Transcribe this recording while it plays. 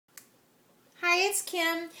Hey, it's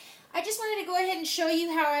Kim. I just wanted to go ahead and show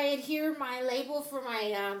you how I adhere my label for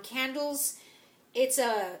my candles. It's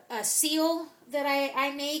a seal that I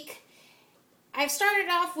make. I've started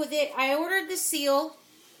off with it. I ordered the seal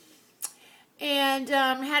and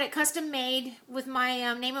had it custom made with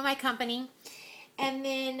my name of my company. And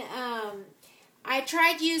then I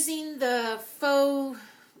tried using the faux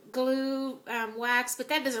glue wax, but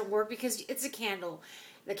that doesn't work because it's a candle.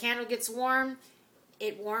 The candle gets warm.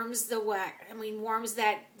 It warms the wax. Warms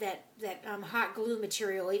that hot glue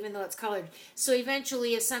material, even though it's colored. So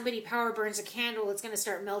eventually, if somebody power burns a candle, it's going to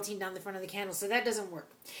start melting down the front of the candle. So that doesn't work.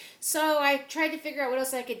 So I tried to figure out what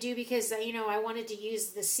else I could do because I wanted to use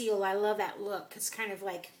the seal. I love that look. It's kind of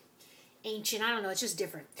like ancient. I don't know. It's just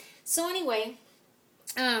different. So anyway,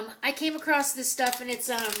 I came across this stuff, and it's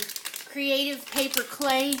Creative Paper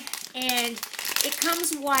Clay, and it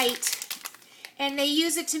comes white, and they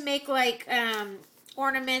use it to make like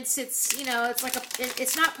ornaments. It's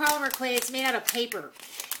it's not polymer clay. It's made out of paper,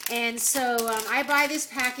 and so I buy this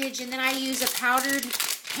package, and then I use a powdered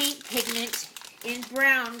paint pigment in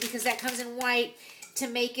brown because that comes in white to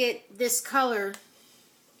make it this color,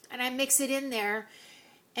 and I mix it in there,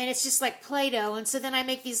 and it's just like Play-Doh. And so then I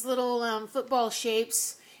make these little football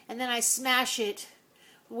shapes, and then I smash it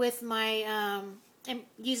with my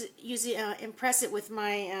impress it with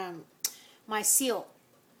my my seal.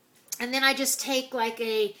 And then I just take like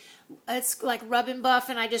it's like Rub and Buff,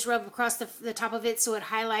 and I just rub across the top of it so it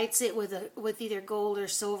highlights it with either gold or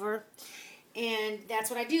silver. And that's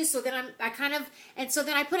what I do. So then so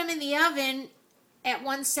then I put them in the oven at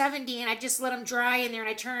 170, and I just let them dry in there, and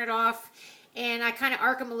I turn it off, and I kind of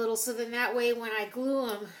arc them a little, so then that way when I glue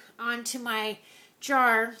them onto my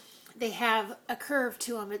jar, they have a curve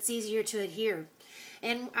to them. It's easier to adhere.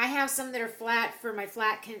 And I have some that are flat for my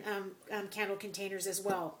flat candle containers as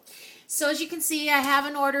well. So as you can see, I have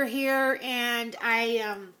an order here, and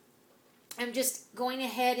I'm just going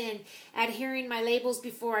ahead and adhering my labels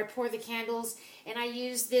before I pour the candles. And I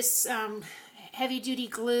use this heavy-duty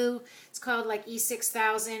glue. It's called like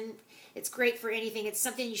E6000. It's great for anything. It's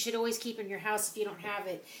something you should always keep in your house if you don't have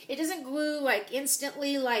it. It doesn't glue like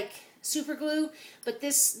instantly like super glue, but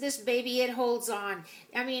this baby, it holds on.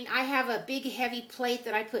 I have a big heavy plate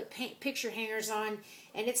that I put picture hangers on,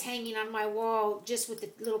 and it's hanging on my wall just with the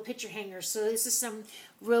little picture hangers. So this is some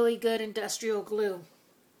really good industrial glue.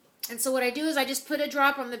 And so what I do is I just put a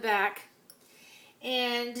drop on the back,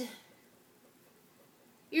 and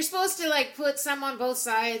you're supposed to like put some on both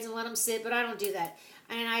sides and let them sit, but I don't do that.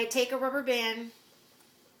 And I take a rubber band,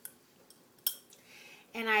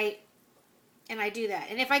 and I do that.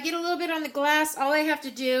 And if I get a little bit on the glass, all I have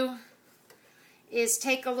to do is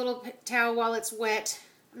take a little towel while it's wet,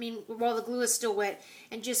 while the glue is still wet,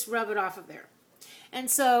 and just rub it off of there.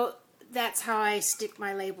 And so that's how I stick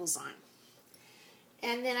my labels on.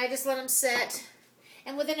 And then I just let them set.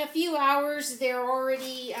 And within a few hours, they're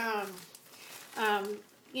already,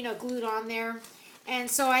 glued on there. And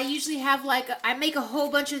so I usually have I make a whole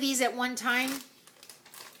bunch of these at one time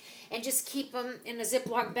and just keep them in a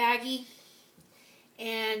Ziploc baggie.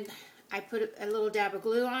 And I put a little dab of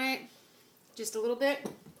glue on it, just a little bit,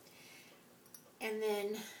 and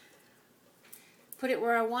then put it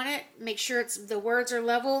where I want it. Make sure the words are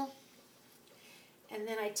level, and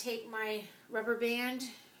then I take my rubber band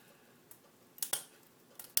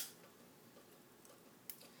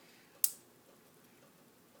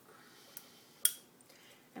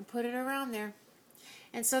and put it around there.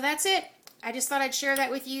 And so that's it. I just thought I'd share that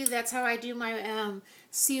with you. That's how I do my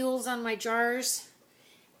seals on my jars.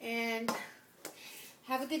 And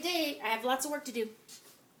have a good day. I have lots of work to do.